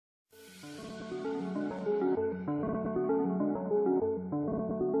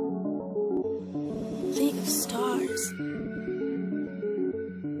Stars.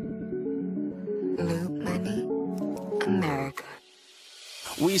 Loot money, America.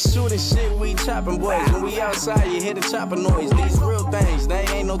 We shooting shit, we chopping boys. When we outside, you hear the chopper noise. These real things, they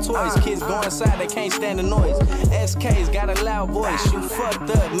ain't no toys. Kids go inside, they can't stand the noise. SK's got a loud voice. You fucked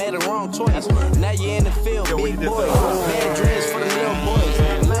up, made a wrong choice. Now you in the field, big boy. Bad dreams for the little boys.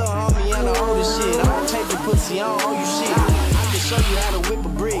 Little homie and the older shit. I don't take the pussy, I don't owe you shit. I can show you how to whip a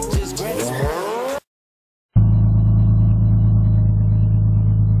brick, just grab it.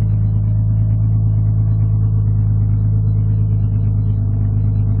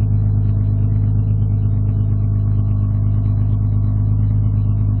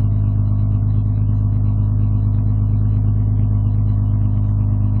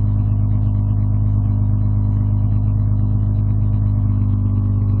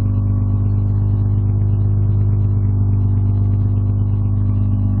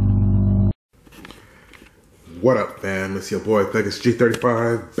 What up, fam? It's your boy Thuggish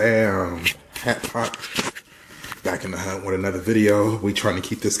G35. Bam! Hat pop. Back in the hunt with another video. We trying to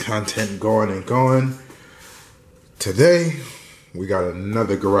keep this content going and going. Today, we got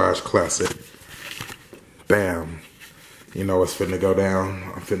another garage classic. Bam! You know what's finna go down.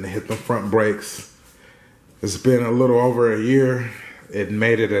 I'm finna hit the front brakes. It's been a little over a year. It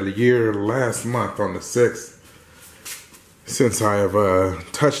made it a year last month on the 6th since I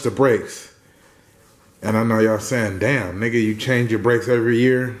have touched the brakes. And I know y'all saying, damn, nigga, you change your brakes every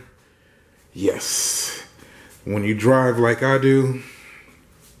year? Yes. When you drive like I do,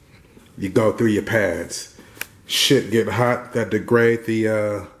 you go through your pads. Shit get hot that degrade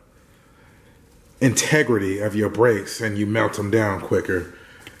the integrity of your brakes and you melt them down quicker.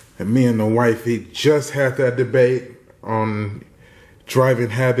 And me and the wifey just had that debate on driving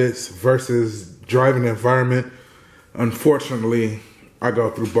habits versus driving environment. Unfortunately, I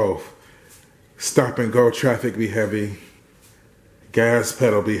go through both. Stop and go traffic be heavy, gas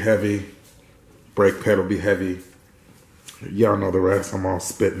pedal be heavy, brake pedal be heavy. Y'all know the rest, I'm all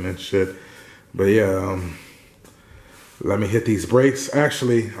spitting and shit. But yeah, let me hit these brakes.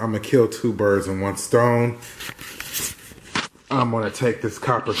 Actually, I'm gonna kill two birds in one stone. I'm gonna take this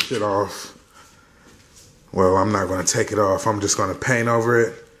copper shit off. Well, I'm not gonna take it off, I'm just gonna paint over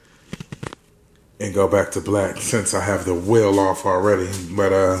it and go back to black since I have the wheel off already.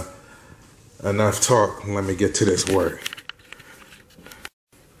 But enough talk, let me get to this work.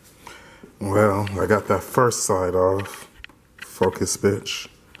 Well, I got that first side off. Focus, bitch.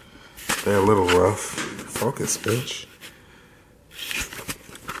 They're a little rough. Focus, bitch.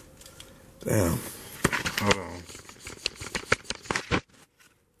 Damn. Hold on.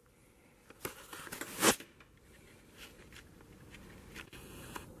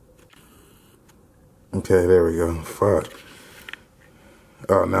 Okay, there we go. Fuck.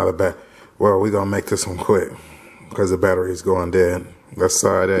 Oh, now the back. Well, we're going to make this one quick because the battery's going dead. That's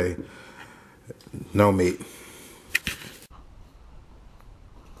side A. No meat.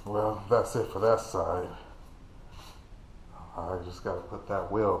 Well, that's it for that side. I just got to put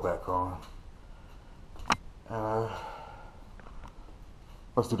that wheel back on. And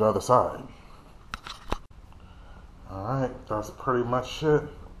let's do the other side. Alright, that's pretty much it.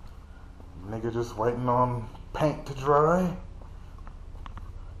 Nigga just waiting on paint to dry.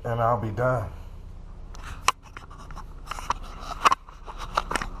 And I'll be done.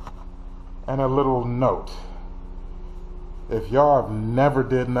 And a little note. If y'all have never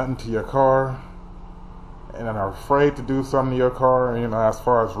did nothing to your car and are afraid to do something to your car, you know, as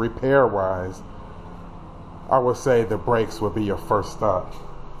far as repair wise, I would say the brakes would be your first stop.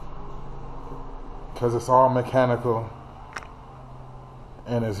 Because it's all mechanical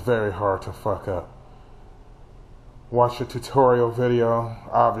and it's very hard to fuck up. Watch a tutorial video.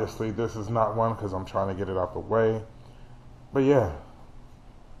 Obviously, this is not one because I'm trying to get it out the way. But yeah,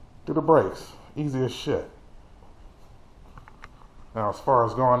 do the brakes. Easy as shit. Now, as far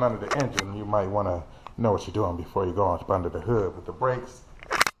as going under the engine, you might want to know what you're doing before you go up under the hood. But the brakes,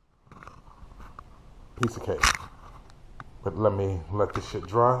 piece of cake. But let me let this shit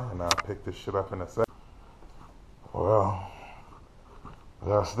dry and I'll pick this shit up in a sec. Well,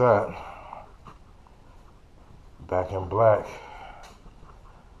 that's that. Back in black.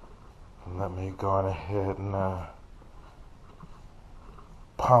 Let me go on ahead and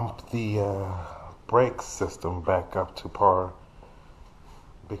pump the brake system back up to par,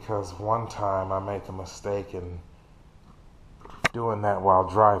 because one time I made the mistake in doing that while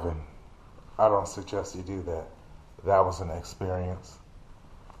driving. I don't suggest you do that. That was an experience.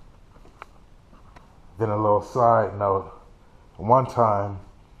 Then a little side note, one time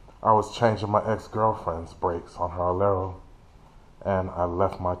I was changing my ex-girlfriend's brakes on her Alero, and I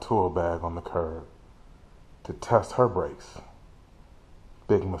left my tool bag on the curb. to test her brakes.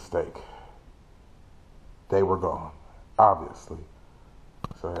 Big mistake. They were gone, obviously.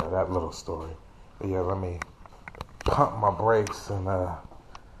 So yeah, that little story. But yeah, let me pump my brakes and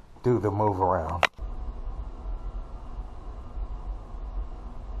do the move around.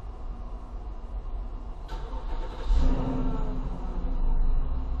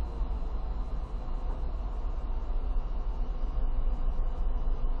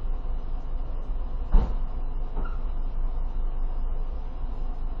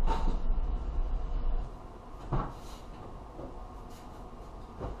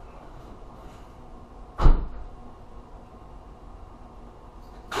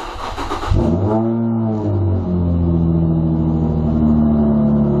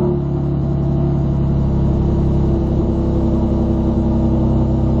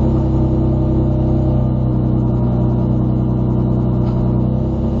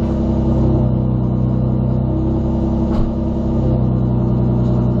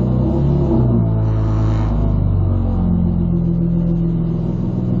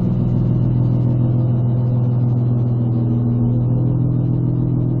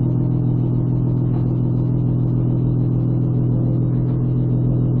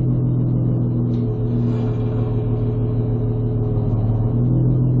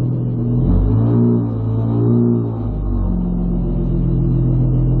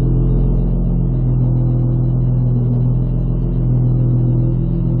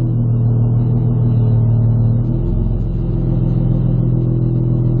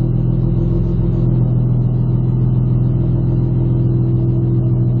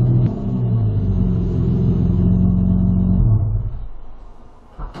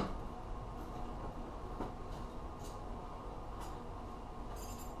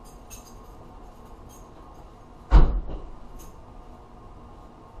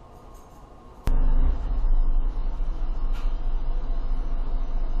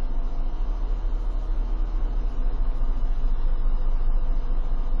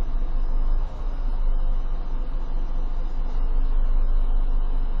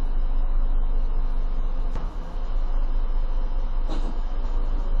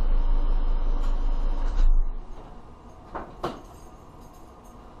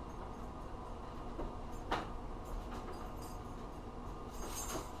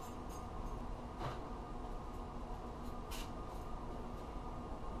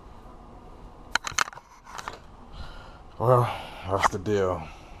 Well, that's the deal.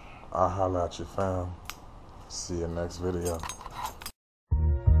 I'll holler at you, fam. See you next video.